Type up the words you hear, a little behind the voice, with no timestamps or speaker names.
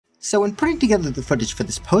So when putting together the footage for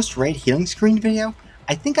this post-raid healing screen video,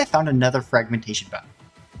 I think I found another fragmentation bug.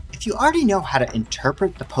 If you already know how to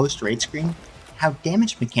interpret the post-raid screen, how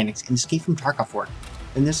damage mechanics in Escape from Tarkov work,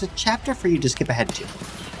 then there's a chapter for you to skip ahead to.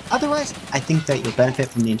 Otherwise, I think that you'll benefit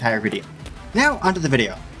from the entire video. Now onto the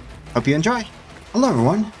video. Hope you enjoy! Hello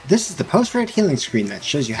everyone, this is the post-raid healing screen that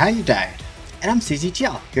shows you how you died. And I'm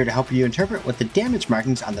cztl, here to help you interpret what the damage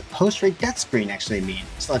markings on the post-raid death screen actually mean.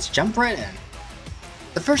 So let's jump right in.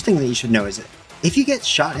 The first thing that you should know is that if you get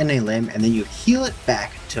shot in a limb and then you heal it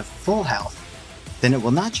back to full health, then it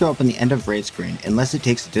will not show up on the end of raid screen unless it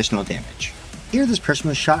takes additional damage. Here this person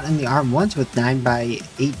was shot in the arm once with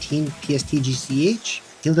 9x18 PST/GCH,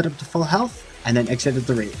 healed it up to full health, and then exited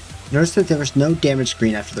the raid. Notice that there was no damage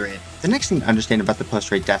screen after the raid. The next thing to understand about the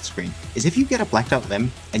post-raid death screen is if you get a blacked out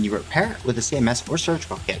limb and you repair it with a CMS or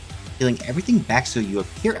surgical kit, healing everything back so you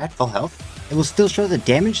appear at full health, it will still show the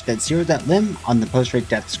damage that zeroed that limb on the post-raid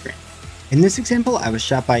death screen. In this example, I was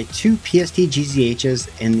shot by 2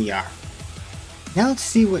 PST/GCHs in the arm. Now let's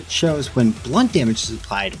see what shows when blunt damage is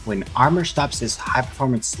applied when armor stops this high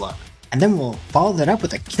performance slug. And then we'll follow that up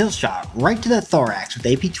with a kill shot right to the thorax with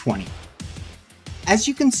AP20. As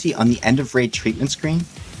you can see on the end of raid treatment screen,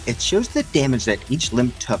 it shows the damage that each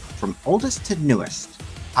limb took from oldest to newest,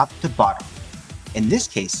 top to bottom. In this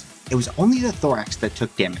case, it was only the thorax that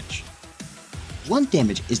took damage. Blunt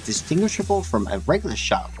damage is distinguishable from a regular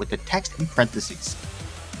shot with the text in parentheses.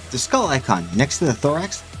 The skull icon next to the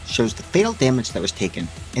thorax shows the fatal damage that was taken,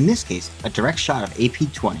 in this case a direct shot of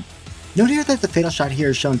AP20. Note here that the fatal shot here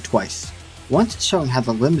is shown twice, once showing how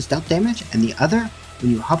the limb is dealt damage and the other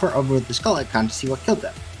when you hover over the skull icon to see what killed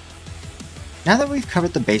them. Now that we've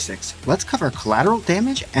covered the basics, let's cover collateral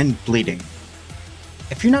damage and bleeding.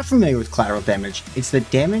 If you're not familiar with collateral damage, it's the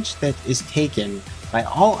damage that is taken by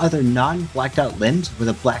all other non-blacked out limbs where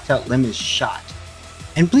the blacked out limb is shot.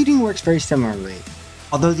 And bleeding works very similarly,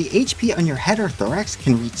 although the HP on your head or thorax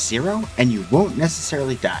can reach 0 and you won't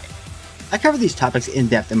necessarily die. I cover these topics in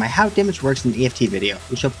depth in my How Damage Works in EFT video,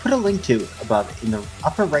 which I'll put a link to above in the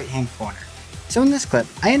upper right hand corner. So in this clip,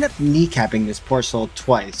 I end up kneecapping this poor soul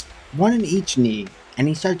twice, one in each knee, and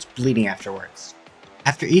he starts bleeding afterwards.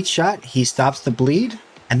 After each shot, he stops the bleed,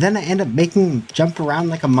 and then I end up making him jump around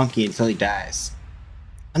like a monkey until he dies.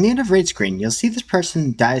 On the end of raid screen, you'll see this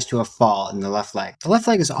person dies to a fall in the left leg. The left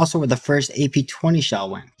leg is also where the first AP20 shell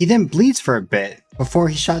went. He then bleeds for a bit before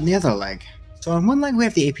he's shot in the other leg. So on one leg we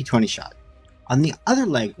have the AP20 shot. On the other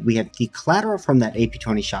leg we have the collateral from that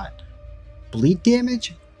AP20 shot, bleed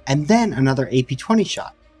damage, and then another AP20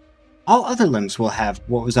 shot. All other limbs will have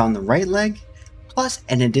what was on the right leg, plus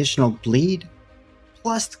an additional bleed,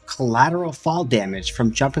 plus collateral fall damage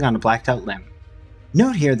from jumping on a blacked out limb.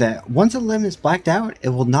 Note here that once a limb is blacked out, it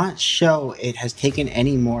will not show it has taken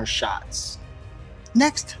any more shots.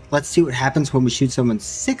 Next, let's see what happens when we shoot someone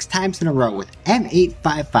 6 times in a row with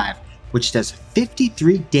M855, which does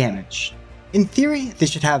 53 damage. In theory, they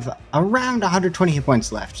should have around 120 hit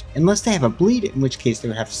points left, unless they have a bleed, in which case they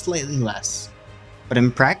would have slightly less. But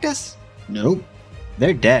in practice, nope,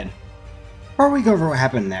 they're dead. Before we go over what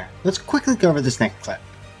happened there, let's quickly go over this next clip.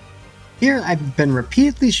 Here I've been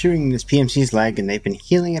repeatedly shooting this PMC's leg and they've been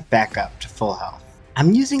healing it back up to full health.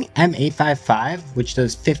 I'm using M855, which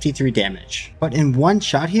does 53 damage, but in one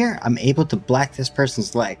shot here I'm able to black this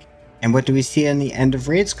person's leg. And what do we see on the end of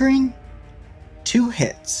raid screen? 2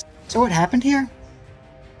 hits. So what happened here?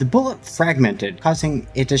 The bullet fragmented, causing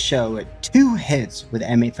it to show 2 hits with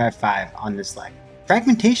M855 on this leg.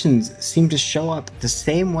 Fragmentations seem to show up the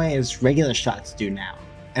same way as regular shots do now.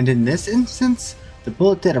 And in this instance, the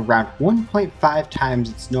bullet did around 1.5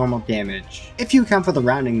 times its normal damage, if you account for the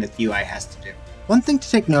rounding that the UI has to do. One thing to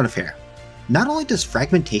take note of here, not only does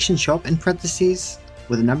fragmentation show up in parentheses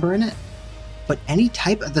with a number in it, but any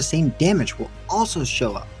type of the same damage will also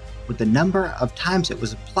show up with the number of times it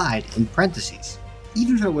was applied in parentheses,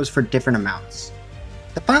 even if it was for different amounts.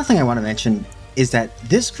 The final thing I want to mention is that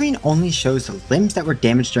this screen only shows the limbs that were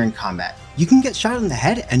damaged during combat. You can get shot in the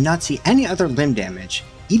head and not see any other limb damage,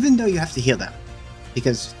 even though you have to heal them,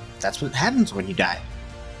 because that's what happens when you die.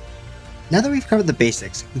 Now that we've covered the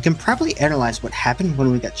basics, we can probably analyze what happened when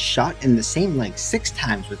we got shot in the same leg 6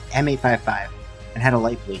 times with M855 and had a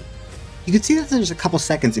light bleed. You can see that there's a couple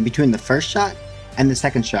seconds in between the first shot and the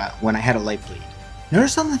second shot when I had a light bleed.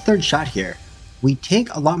 Notice on the third shot here, we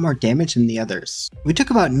take a lot more damage than the others. We took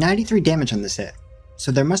about 93 damage on this hit,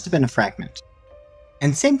 so there must have been a fragment.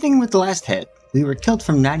 And same thing with the last hit, we were killed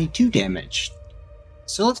from 92 damage.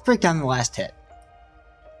 So let's break down the last hit.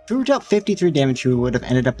 If we were dealt 53 damage, we would have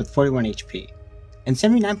ended up with 41 HP. And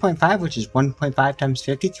 79.5, which is 1.5 times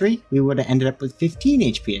 53, we would have ended up with 15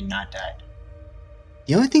 HP and not died.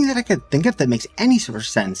 The only thing that I could think of that makes any sort of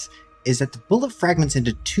sense is that the bullet fragments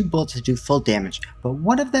into 2 bullets to do full damage, but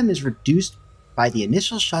one of them is reduced by the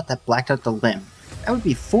initial shot that blacked out the limb. That would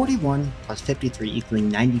be 41 plus 53 equaling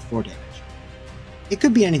 94 damage. It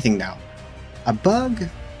could be anything though. A bug,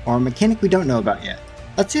 or a mechanic we don't know about yet.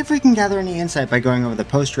 Let's see if we can gather any insight by going over the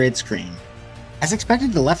post-raid screen. As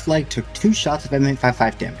expected, the left leg took 2 shots of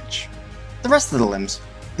M855 damage. The rest of the limbs,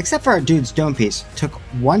 except for our dude's dome piece, took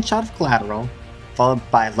 1 shot of collateral, followed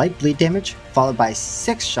by light bleed damage, followed by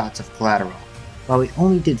 6 shots of collateral, while we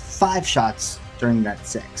only did 5 shots during that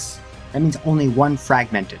 6. That means only 1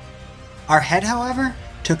 fragmented. Our head, however,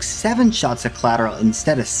 took 7 shots of collateral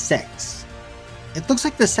instead of 6. It looks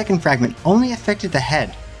like the second fragment only affected the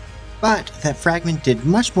head, but that fragment did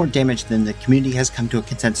much more damage than the community has come to a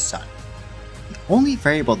consensus on. The only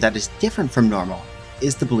variable that is different from normal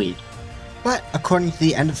is the bleed. But according to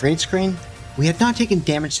the end of raid screen, we had not taken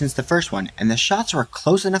damage since the first one, and the shots were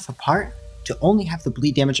close enough apart to only have the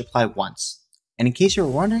bleed damage apply once. And in case you were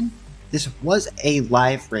wondering, this was a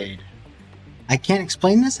live raid. I can't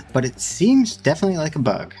explain this, but it seems definitely like a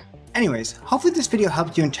bug. Anyways, hopefully this video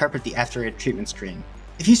helped you interpret the after raid treatment screen.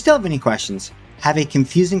 If you still have any questions, have a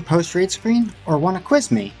confusing post-raid screen, or want to quiz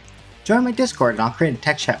me, join my Discord and I'll create a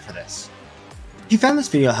text chat for this. If you found this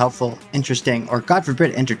video helpful, interesting, or God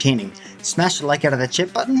forbid entertaining, smash the like out of that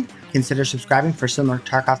chip button, consider subscribing for similar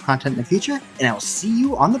Tarkov content in the future, and I will see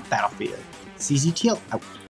you on the battlefield. cztl out.